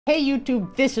Hey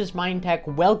YouTube, this is MindTech.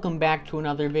 Welcome back to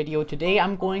another video. Today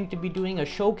I'm going to be doing a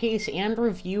showcase and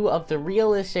review of the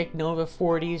Realistc Nova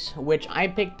 40s, which I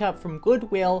picked up from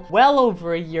Goodwill well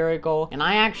over a year ago, and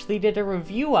I actually did a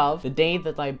review of the day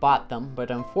that I bought them,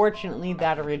 but unfortunately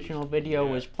that original video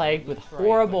was plagued with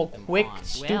horrible, quick,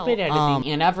 stupid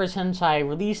editing, and ever since I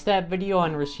released that video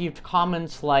and received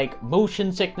comments like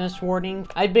motion sickness warning,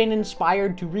 I've been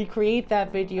inspired to recreate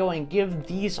that video and give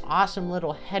these awesome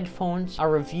little headphones a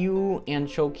review and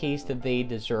showcase that they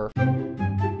deserve.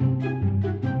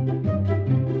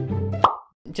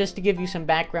 Just to give you some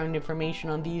background information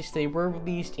on these, they were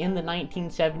released in the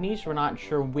 1970s, we're not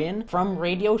sure when, from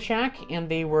RadioShack, and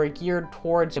they were geared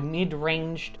towards a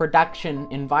mid-range production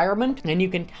environment, and you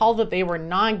can tell that they were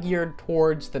not geared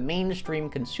towards the mainstream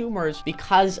consumers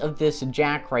because of this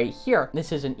jack right here.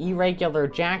 This is an irregular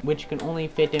jack which can only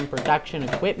fit in production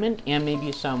equipment and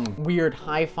maybe some weird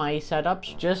hi-fi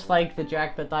setups, just like the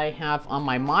jack that I have on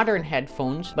my modern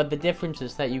headphones, but the difference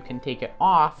is that you can take it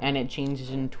off and it changes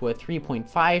into a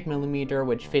 3.5 millimeter,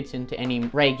 which fits into any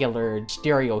regular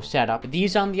stereo setup.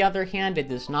 These, on the other hand,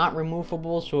 it is not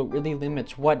removable, so it really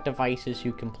limits what devices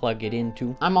you can plug it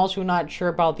into. I'm also not sure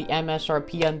about the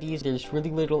MSRP on these. There's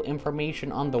really little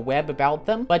information on the web about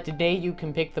them, but today you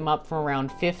can pick them up for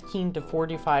around $15 to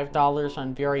 $45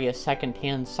 on various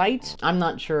secondhand sites. I'm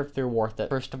not sure if they're worth it.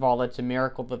 First of all, it's a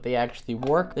miracle that they actually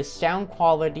work. The sound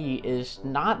quality is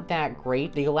not that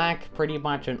great. They lack pretty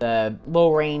much the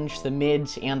low range, the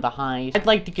mids, and the highs.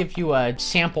 I'd like to give you a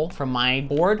sample from my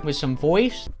board with some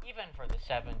voice. Even for the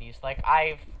 70s,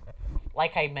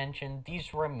 like I mentioned,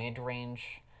 these were mid-range,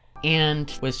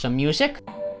 and with some music.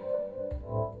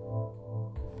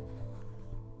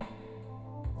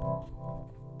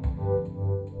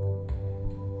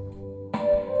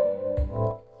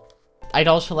 I'd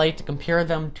also like to compare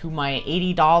them to my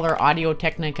 $80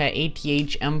 Audio-Technica ATH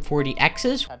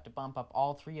M40Xs. I have to bump up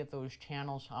all three of those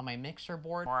channels on my mixer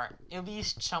board, or at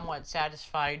least somewhat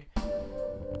satisfied.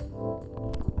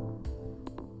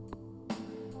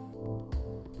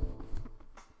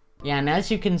 Yeah, and as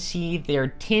you can see,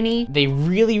 they're tinny. They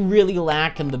really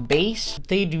lack in the bass.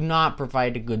 They do not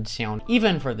provide a good sound,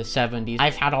 even for the 70s.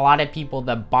 I've had a lot of people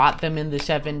that bought them in the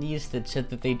 70s that said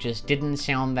that they just didn't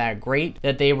sound that great,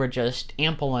 that they were just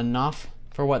ample enough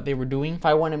for what they were doing. If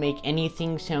I want to make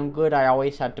anything sound good, I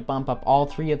always have to bump up all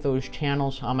three of those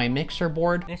channels on my mixer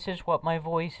board. This is what my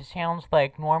voice sounds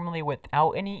like normally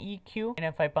without any EQ. And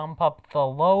if I bump up the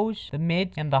lows, the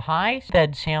mid, and the highs,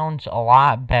 that sounds a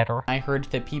lot better. I heard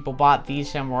that people bought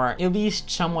these and were at least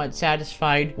somewhat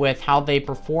satisfied with how they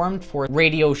performed for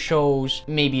radio shows,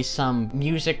 maybe some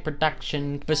music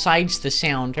production. Besides the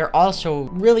sound, they're also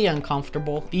really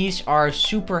uncomfortable. These are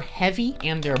super heavy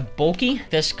and they're bulky.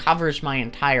 This covers my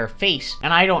entire face,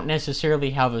 and I don't necessarily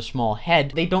have a small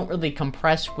head. They don't really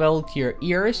compress well to your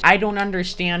ears. I don't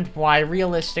understand why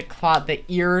Realistc thought that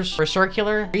ears were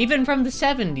circular, even from the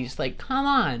 70s. Like, come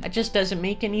on, that just doesn't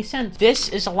make any sense. This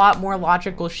is a lot more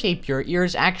logical shape. Your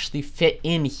ears actually fit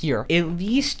in here. At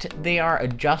least they are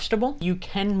adjustable. You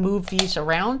can move these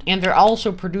around, and they're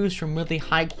also produced from really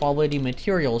high quality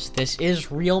materials. This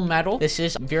is real metal. This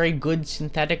is very good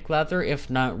synthetic leather, if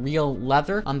not real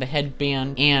leather, on the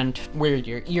headband and where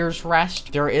your ears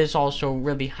rest. There is also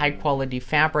really high quality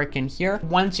fabric in here.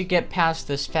 Once you get past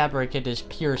this fabric, it is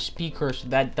pure speaker, so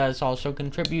that does also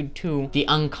contribute to the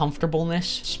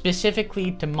uncomfortableness.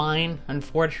 Specifically to mine,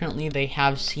 unfortunately, they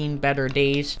have seen better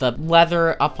days. The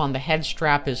leather up on the head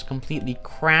strap is completely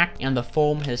cracked and the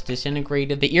foam has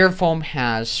disintegrated. The ear foam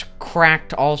has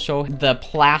cracked also. The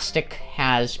plastic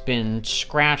has been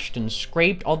scratched and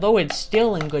scraped, although it's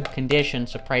still in good condition,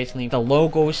 surprisingly. The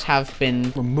logos have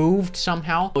been removed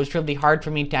somehow. It was really hard for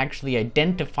me to actually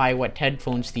identify what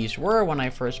headphones these were when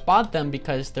I first bought them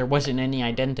because there wasn't any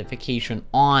identification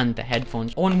on the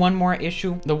headphones. Oh, and one more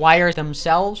issue, the wires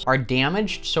themselves are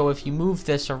damaged, so if you move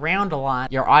this around a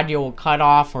lot, your audio will cut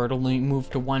off or it'll only move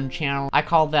to one channel. I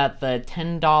call that the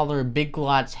 $10 Big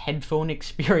Lots headphone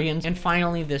experience. And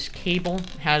finally, this cable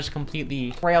has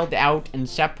completely trailed out and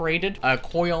separated. A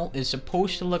coil is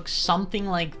supposed to look something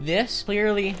like this.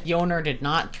 Clearly, the owner did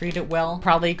not treat it well.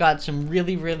 Probably got some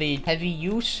really heavy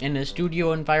use in a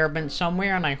studio environment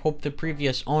somewhere, and I hope the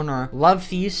previous owner loved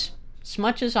these as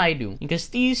much as I do, because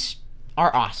these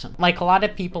are awesome. Like a lot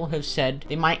of people have said,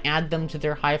 they might add them to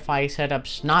their hi-fi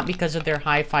setups, not because of their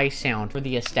hi-fi sound, for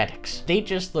the aesthetics. They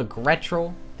just look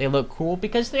retro They look cool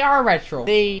because they are retro.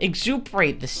 They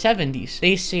exuberate the 70s.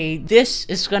 They say this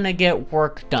is gonna get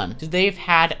work done. They've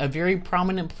had a very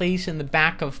prominent place in the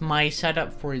back of my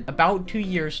setup for about 2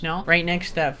 years now. Right next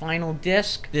to that vinyl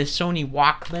disc, this Sony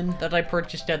Walkman that I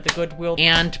purchased at the Goodwill,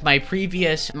 and my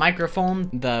previous microphone,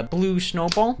 the Blue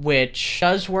Snowball, which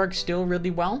does work still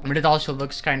really well, but it also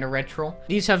looks kind of retro.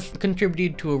 These have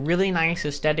contributed to a really nice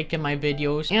aesthetic in my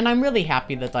videos, and I'm really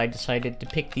happy that I decided to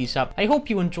pick these up. I hope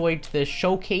you enjoyed this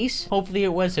showcase. Hopefully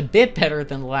it was a bit better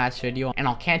than the last video, and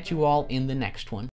I'll catch you all in the next one.